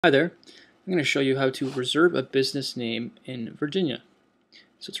Hi there, I'm going to show you how to reserve a business name in Virginia.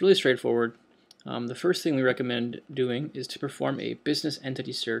 So it's really straightforward. The first thing we recommend doing is to perform a business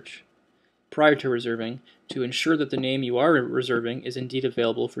entity search prior to reserving to ensure that the name you are reserving is indeed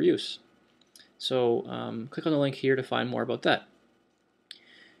available for use. So click on the link here to find more about that.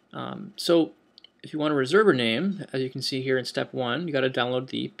 So if you want to reserve a name, as you can see here in step 1, you got to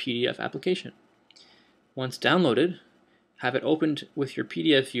download the PDF application. Once downloaded, have it opened with your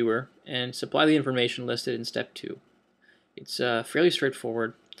PDF viewer and supply the information listed in step 2. It's fairly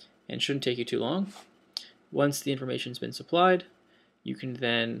straightforward and shouldn't take you too long. Once the information's been supplied, you can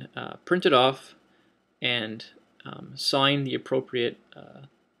then print it off and sign the appropriate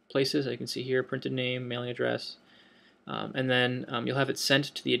places. As you can see here, printed name, mailing address, and then you'll have it sent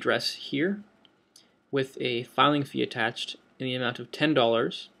to the address here with a filing fee attached in the amount of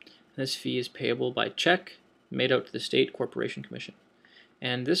 $10. This fee is payable by check made out to the State Corporation Commission.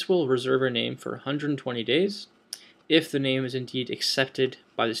 And this will reserve a name for 120 days if the name is indeed accepted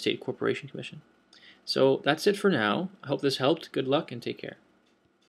by the State Corporation Commission. So that's it for now. I hope this helped. Good luck and take care.